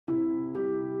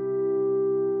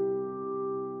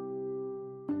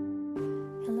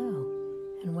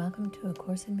welcome to A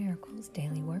Course in Miracles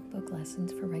Daily Workbook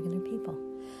Lessons for Regular People.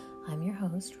 I'm your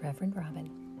host, Reverend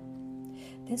Robin.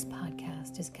 This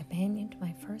podcast is a companion to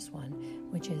my first one,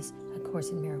 which is A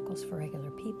Course in Miracles for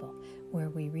Regular People, where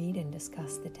we read and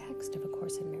discuss the text of A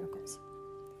Course in Miracles.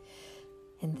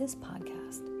 In this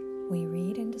podcast, we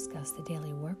read and discuss the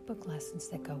daily workbook lessons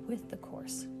that go with the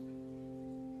Course.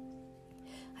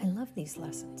 I love these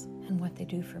lessons and what they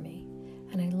do for me,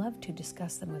 and I love to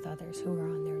discuss them with others who are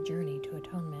on their journey to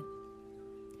atonement.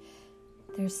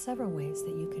 There's several ways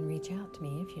that you can reach out to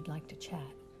me if you'd like to chat.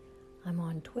 I'm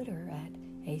on Twitter at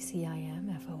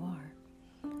ACIMFOR.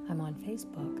 I'm on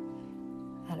Facebook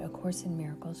at A Course in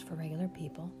Miracles for Regular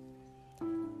People.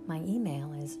 My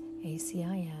email is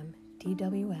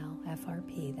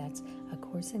ACIMDWLFRP. That's A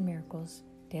Course in Miracles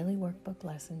Daily Workbook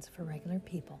Lessons for Regular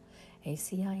People.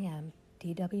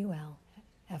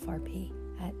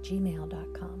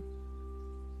 ACIMDWLFRP@gmail.com.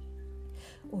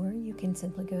 Or you can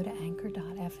simply go to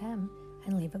anchor.fm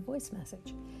and leave a voice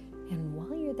message. And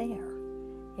while you're there,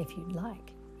 if you'd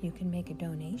like, you can make a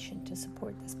donation to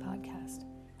support this podcast,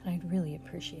 and I'd really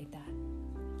appreciate that.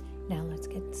 Now let's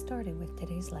get started with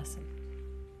today's lesson.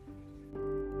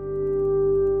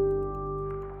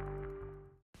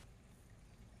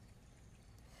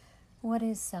 What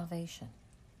is salvation?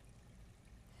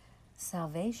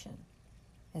 Salvation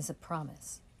is a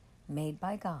promise made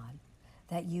by God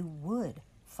that you would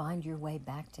find your way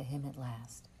back to Him at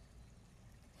last.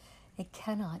 It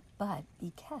cannot but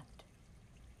be kept.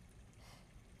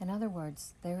 In other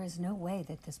words, there is no way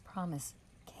that this promise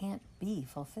can't be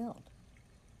fulfilled.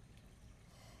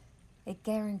 It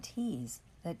guarantees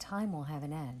that time will have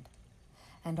an end,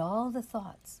 and all the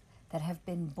thoughts that have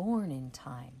been born in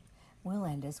time will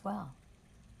end as well.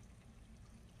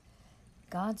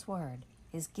 God's word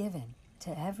is given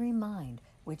to every mind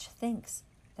which thinks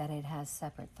that it has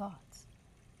separate thoughts.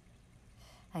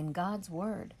 And God's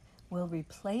word will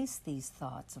replace these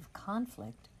thoughts of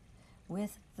conflict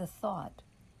with the thought,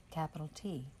 capital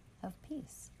T, of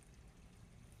peace.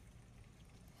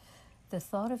 The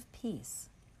thought of peace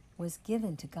was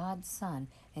given to God's Son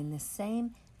in the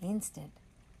same instant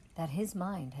that his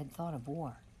mind had thought of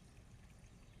war.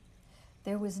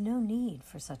 There was no need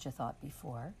for such a thought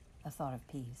before, a thought of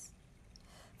peace,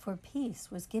 for peace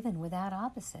was given without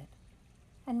opposite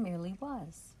and merely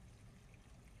was.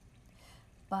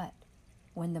 But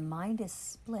when the mind is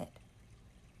split,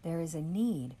 there is a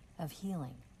need of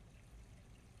healing.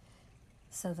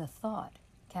 So the thought,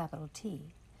 capital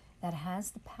T, that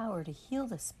has the power to heal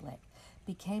the split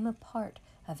became a part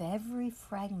of every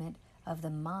fragment of the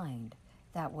mind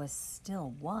that was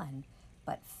still one,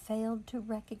 but failed to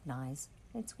recognize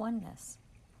its oneness.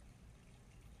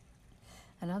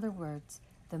 In other words,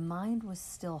 the mind was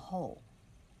still whole,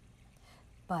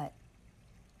 but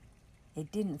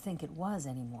it didn't think it was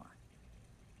anymore.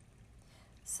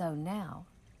 So now,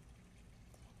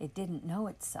 it didn't know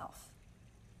itself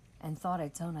and thought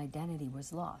its own identity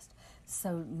was lost.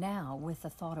 So now, with the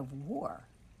thought of war,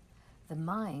 the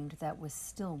mind that was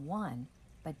still one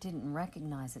but didn't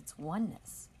recognize its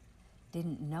oneness,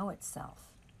 didn't know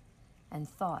itself, and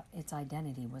thought its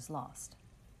identity was lost.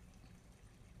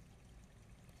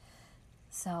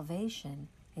 Salvation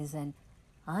is an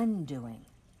undoing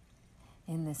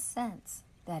in the sense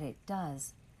that it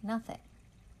does nothing,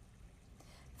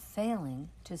 failing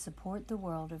to support the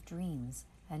world of dreams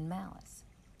and malice.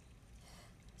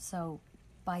 So,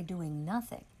 by doing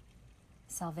nothing,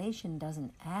 salvation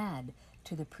doesn't add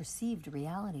to the perceived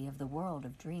reality of the world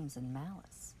of dreams and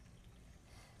malice.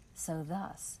 So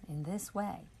thus, in this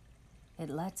way, it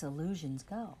lets illusions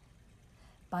go.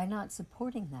 By not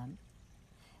supporting them,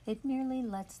 it merely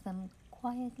lets them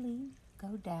quietly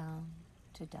go down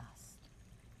to dust.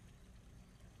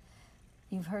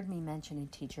 You've heard me mention a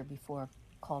teacher before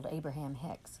called Abraham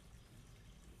Hicks.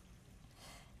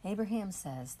 Abraham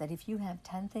says that if you have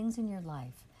 10 things in your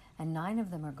life and 9 of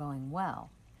them are going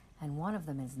well and 1 of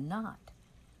them is not,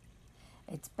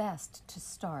 it's best to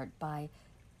start by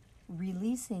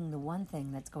releasing the one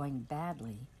thing that's going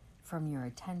badly from your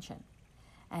attention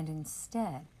and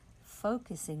instead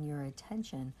focusing your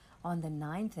attention on the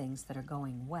 9 things that are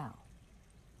going well.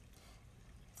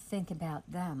 Think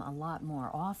about them a lot more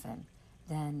often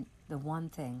than the one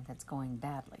thing that's going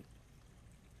badly.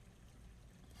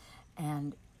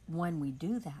 And when we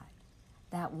do that,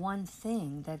 that one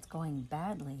thing that's going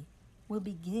badly will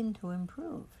begin to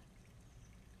improve.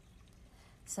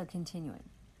 So continuing,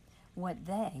 what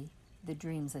they, the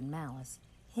dreams and malice,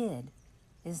 hid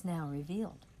is now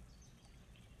revealed.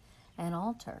 An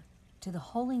altar to the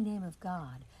holy name of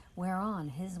God, whereon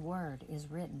his word is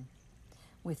written,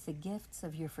 with the gifts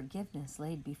of your forgiveness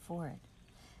laid before it,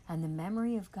 and the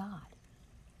memory of God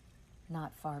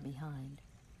not far behind.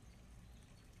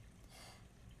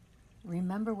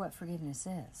 Remember what forgiveness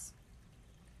is.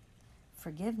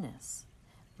 Forgiveness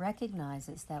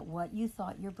recognizes that what you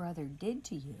thought your brother did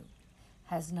to you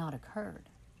has not occurred.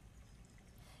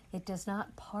 It does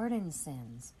not pardon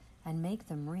sins and make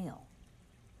them real.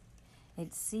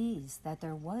 It sees that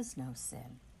there was no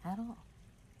sin at all.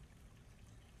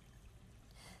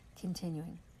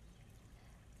 Continuing,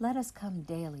 let us come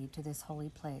daily to this holy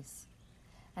place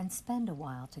and spend a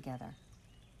while together.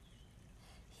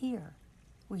 Here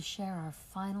we share our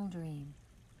final dream.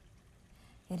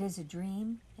 It is a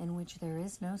dream in which there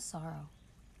is no sorrow,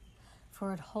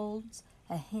 for it holds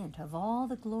a hint of all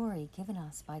the glory given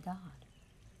us by God.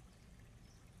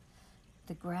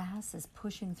 The grass is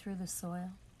pushing through the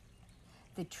soil,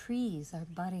 the trees are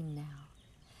budding now,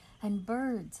 and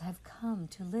birds have come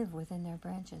to live within their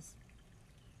branches.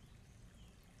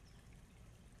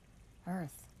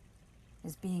 Earth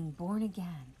is being born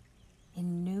again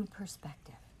in new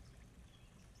perspective.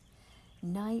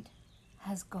 Night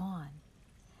has gone,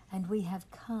 and we have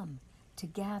come to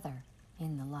gather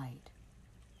in the light.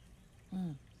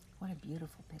 What a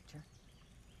beautiful picture.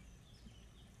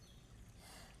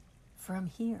 From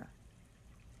here,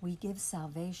 we give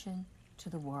salvation to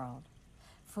the world,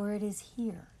 for it is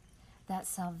here that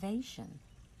salvation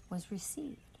was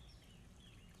received.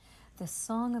 The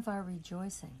song of our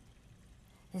rejoicing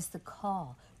is the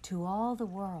call to all the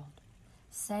world,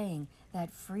 saying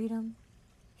that freedom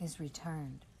is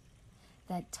returned,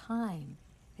 that time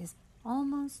is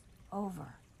almost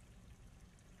over,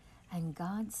 and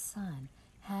God's Son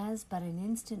has but an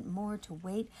instant more to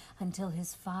wait until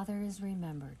his Father is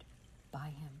remembered by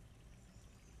him,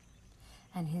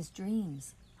 and his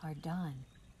dreams are done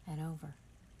and over,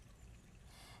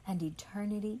 and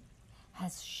eternity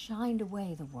has shined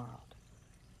away the world,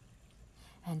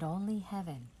 and only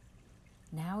heaven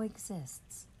now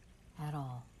exists at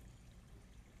all.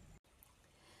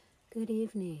 Good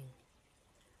evening.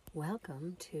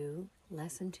 Welcome to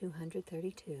Lesson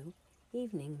 232,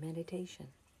 Evening Meditation.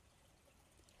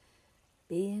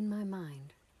 Be in my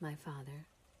mind, my Father,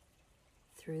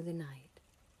 through the night.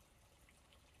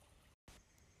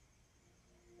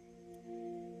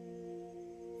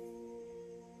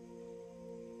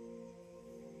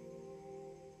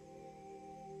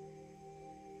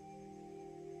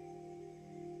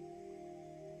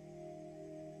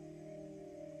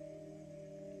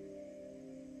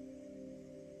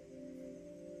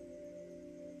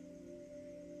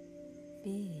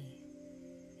 Be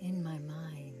in my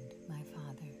mind, my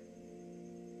Father,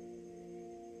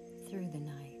 through the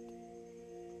night.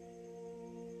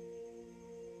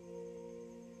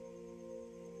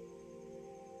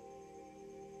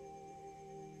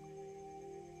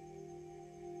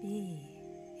 Be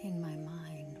in my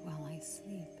mind while I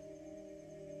sleep.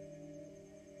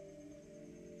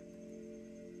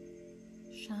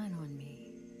 Shine on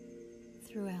me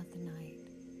throughout the night.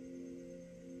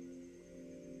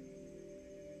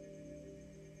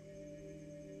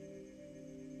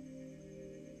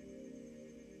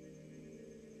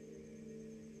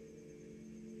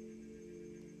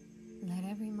 Let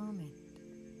every moment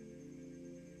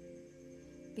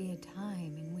be a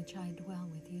time in which I dwell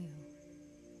with you.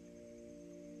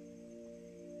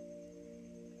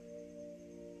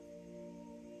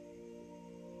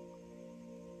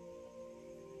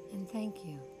 And thank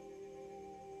you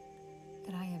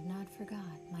that I have not forgot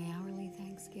my hourly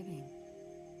thanksgiving,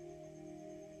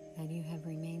 that you have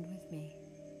remained with me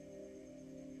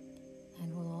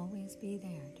and will always be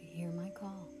there to hear my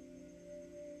call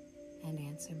and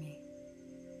answer me.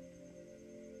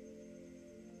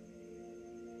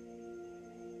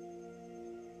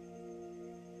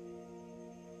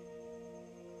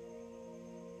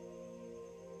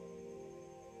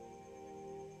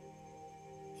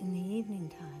 In the evening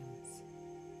times,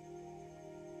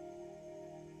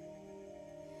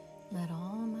 let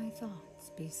all my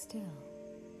thoughts be still,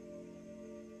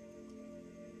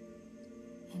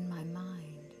 and my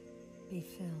mind be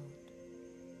filled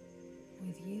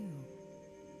with you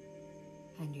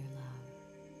and your love.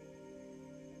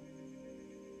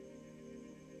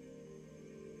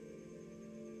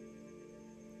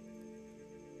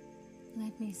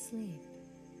 Let me sleep,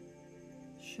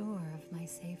 sure of my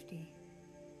safety,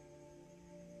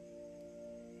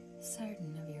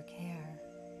 certain of your care,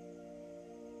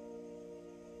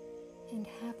 and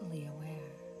happily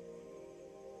aware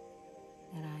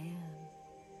that I am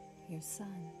your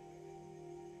son.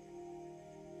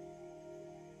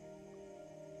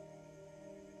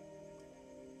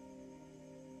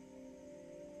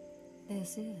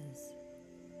 This is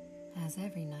as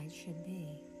every night should be.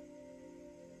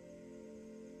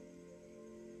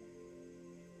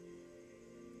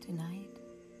 Tonight,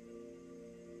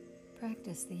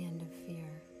 practice the end of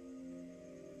fear.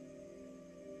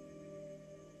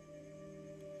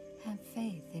 Have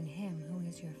faith in Him who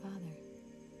is your Father.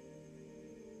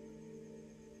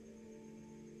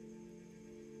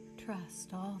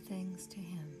 Trust all things to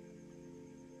Him.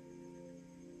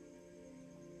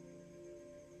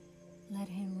 Let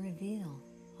Him reveal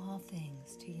all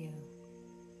things to you.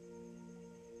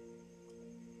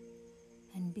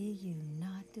 And be you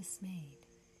not dismayed,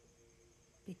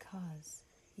 because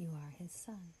you are His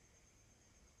son.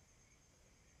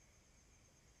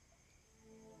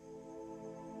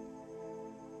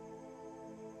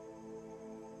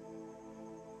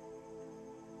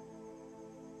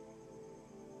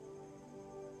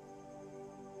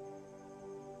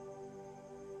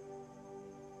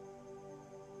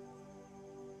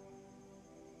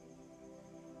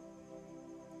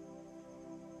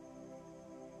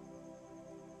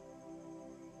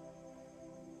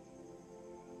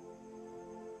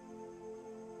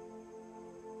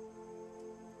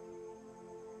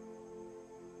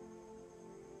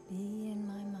 Be in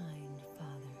my mind,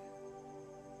 Father,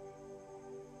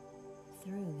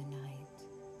 through the night.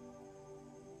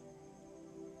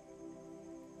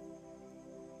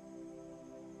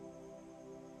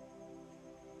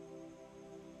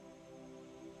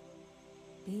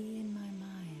 Be in my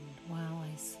mind while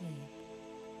I sleep.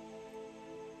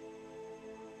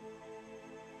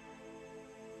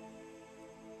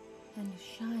 And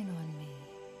shine on me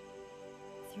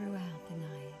throughout the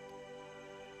night.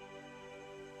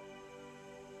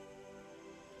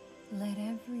 Let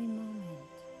every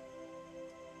moment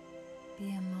be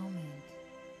a moment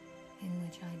in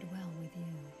which I dwell with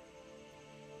you.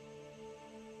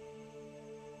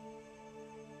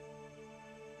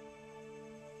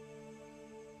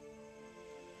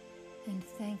 And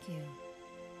thank you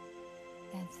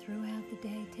that throughout the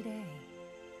day today,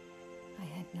 I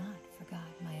had not forgot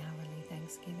my hourly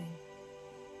thanksgiving.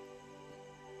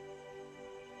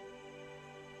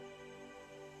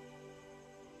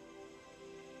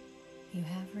 You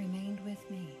have remained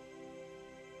with me,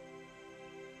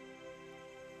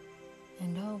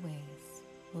 and always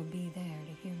will be there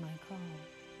to hear my call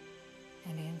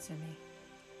and answer me.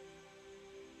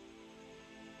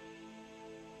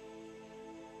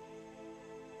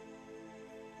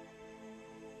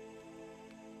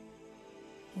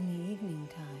 In the evening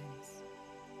times,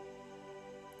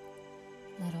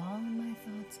 let all my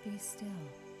thoughts be still,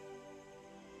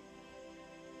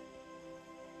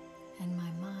 and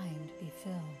my mind be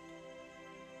filled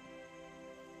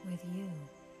with you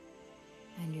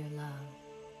and your love.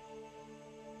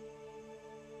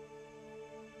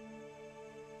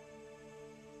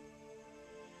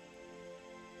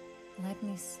 Let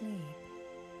me sleep,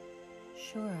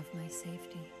 sure of my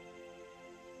safety,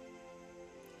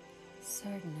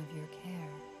 certain of your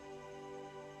care,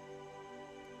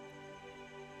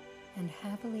 and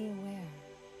happily aware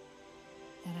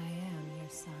that I am your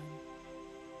son.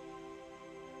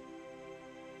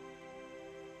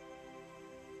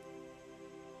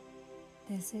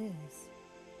 This is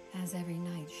as every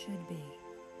night should be.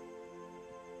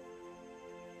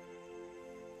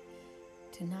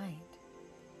 Tonight,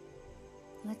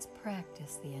 let's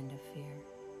practice the end of fear.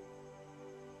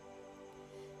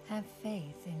 Have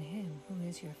faith in Him who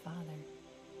is your Father.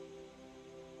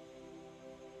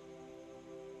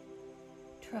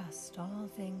 Trust all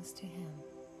things to Him.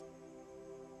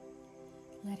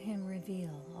 Let Him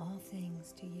reveal all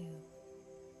things to you.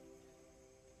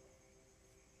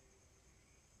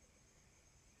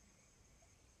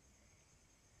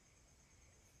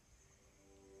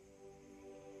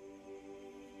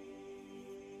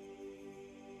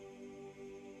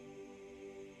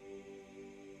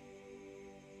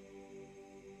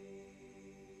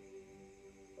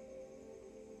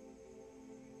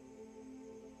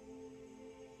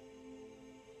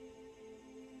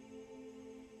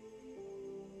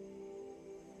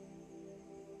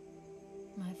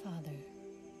 My Father,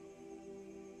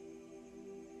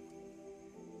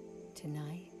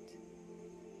 tonight,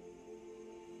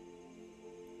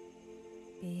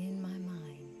 be in my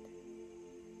mind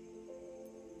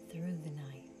through the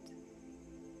night.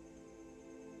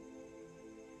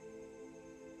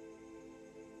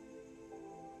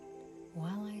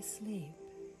 While I sleep,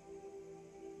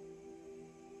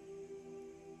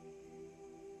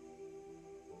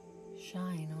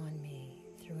 shine on me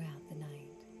throughout the night.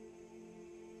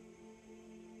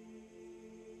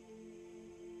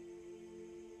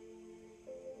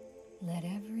 Let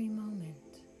every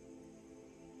moment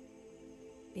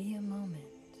be a moment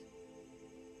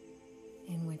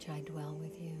in which I dwell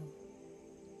with you.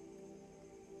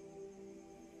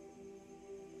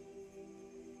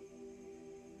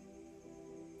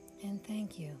 And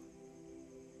thank you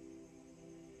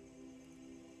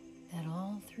that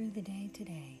all through the day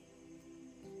today,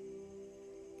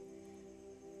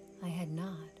 I had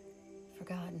not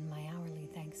forgotten my hourly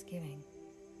thanksgiving,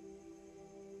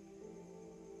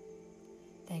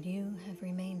 that you have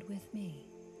remained with me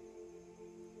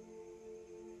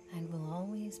and will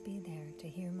always be there to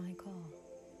hear my call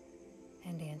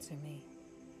and answer me.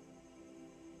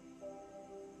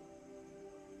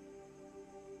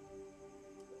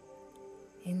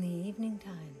 In the evening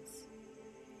times,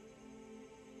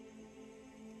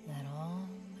 let all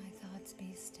my thoughts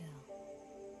be still,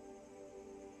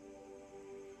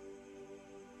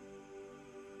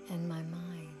 and my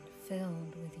mind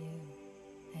filled with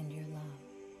you and your love.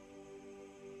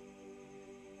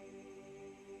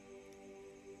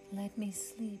 Let me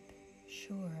sleep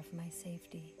sure of my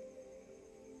safety,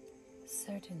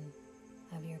 certain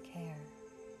of your care,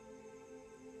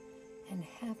 and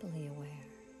happily aware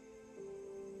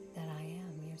that I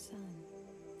am your son.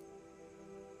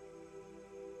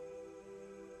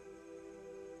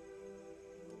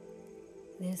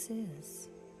 This is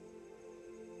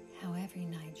how every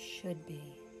night should be.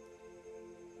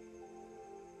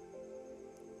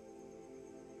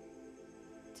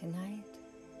 Tonight,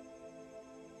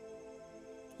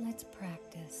 let's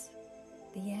practice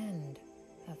the end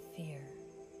of fear.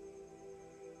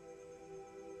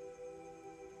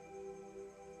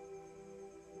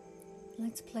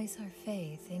 Let's place our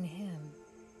faith in Him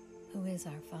who is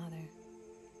our Father.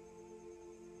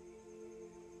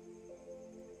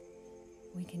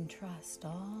 We can trust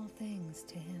all things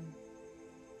to Him.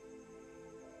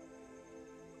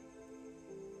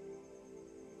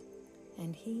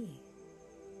 And He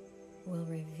will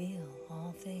reveal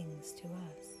all things to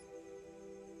us.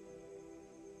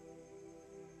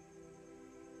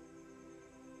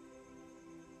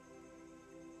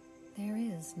 There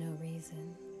is no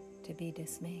reason to be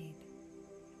dismayed,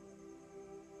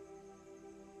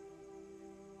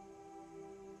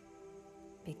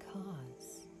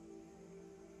 because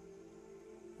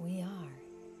we are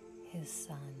His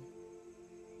Son.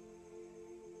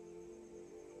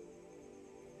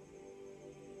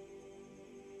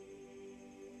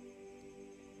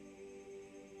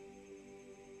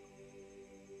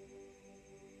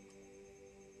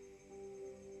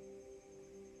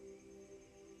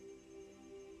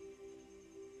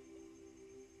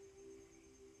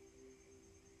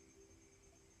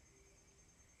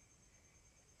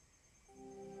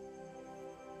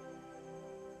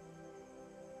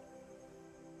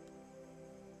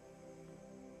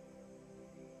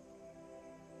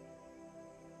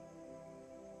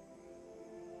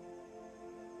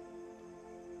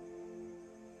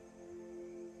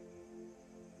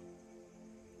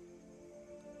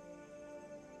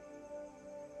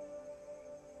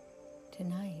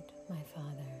 Tonight, my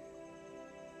Father,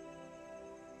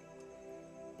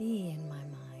 be in my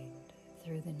mind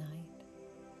through the night.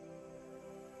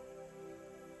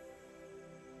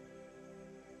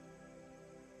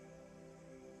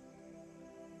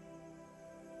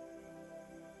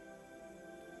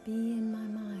 Be in my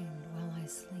mind while I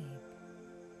sleep,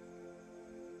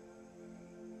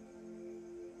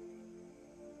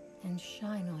 and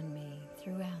shine on me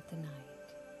throughout the night.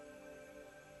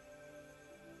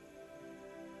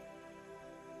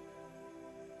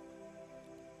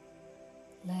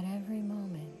 Let every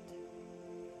moment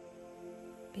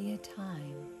be a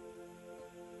time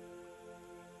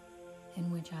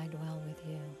in which I dwell with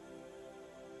you.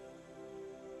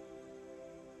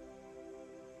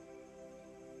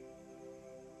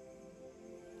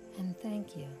 And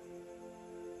thank you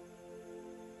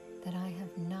that I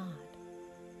have not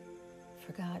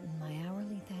forgotten my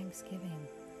hourly thanksgiving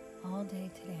all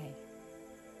day today,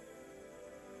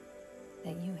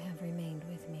 that you have remained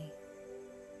with me.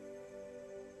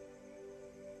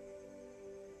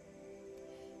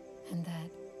 And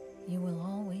that you will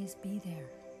always be there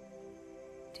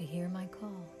to hear my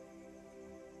call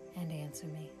and answer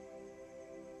me.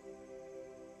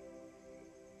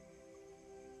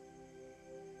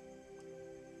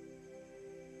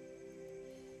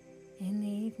 In the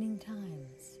evening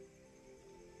times,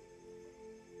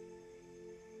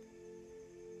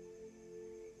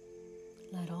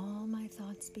 let all my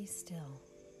thoughts be still,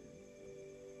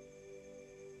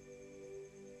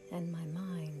 and my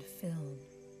mind filled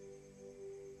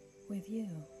with you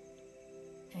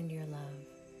and your love.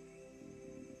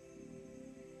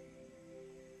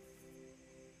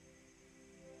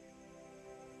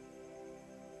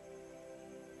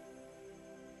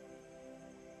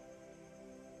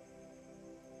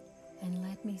 And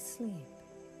let me sleep,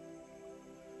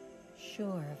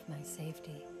 sure of my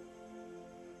safety,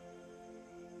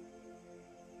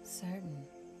 certain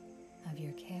of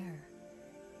your care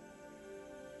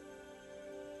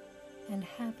and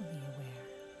happily aware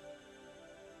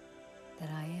that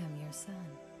I am your son.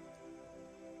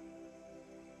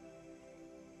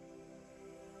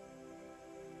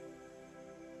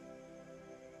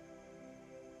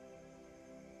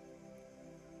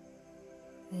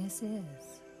 This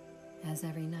is as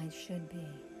every night should be.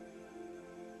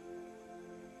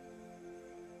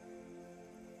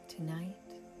 Tonight,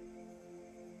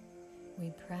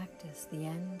 we practice the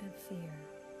end of fear.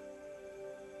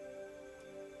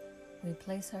 We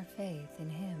place our faith in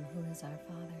Him who is our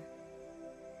Father.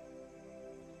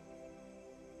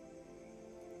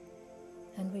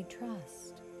 And we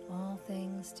trust all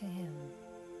things to Him.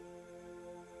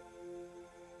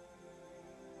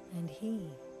 And He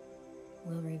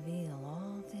will reveal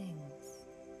all things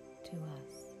to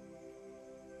us.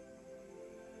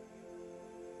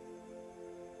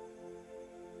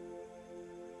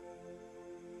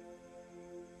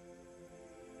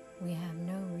 We have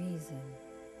no reason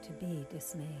to be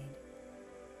dismayed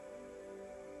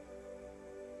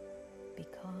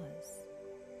because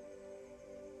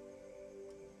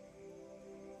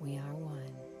we are one.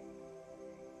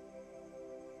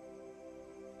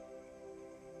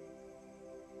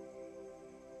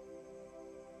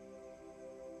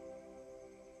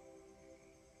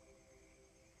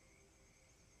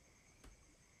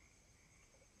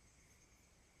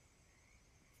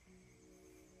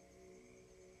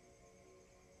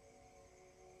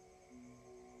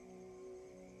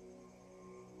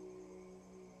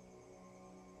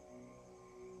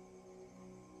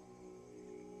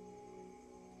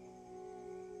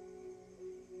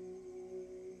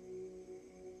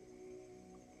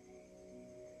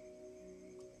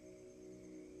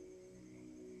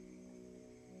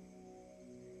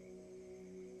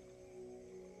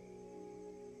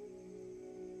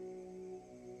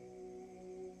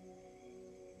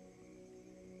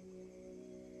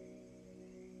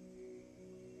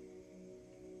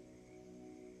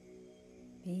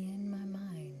 Be in my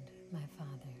mind, my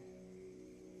Father,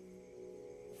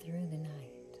 through the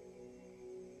night.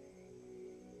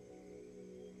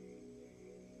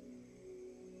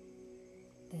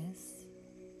 This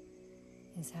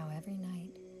is how every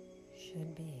night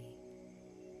should be.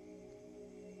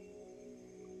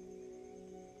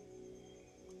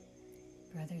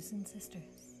 Brothers and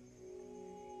sisters,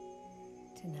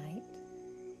 tonight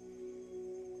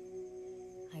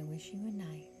I wish you a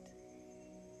night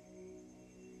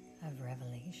of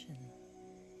revelation.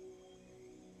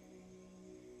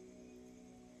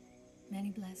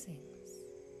 Many blessings.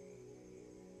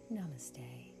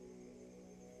 Namaste.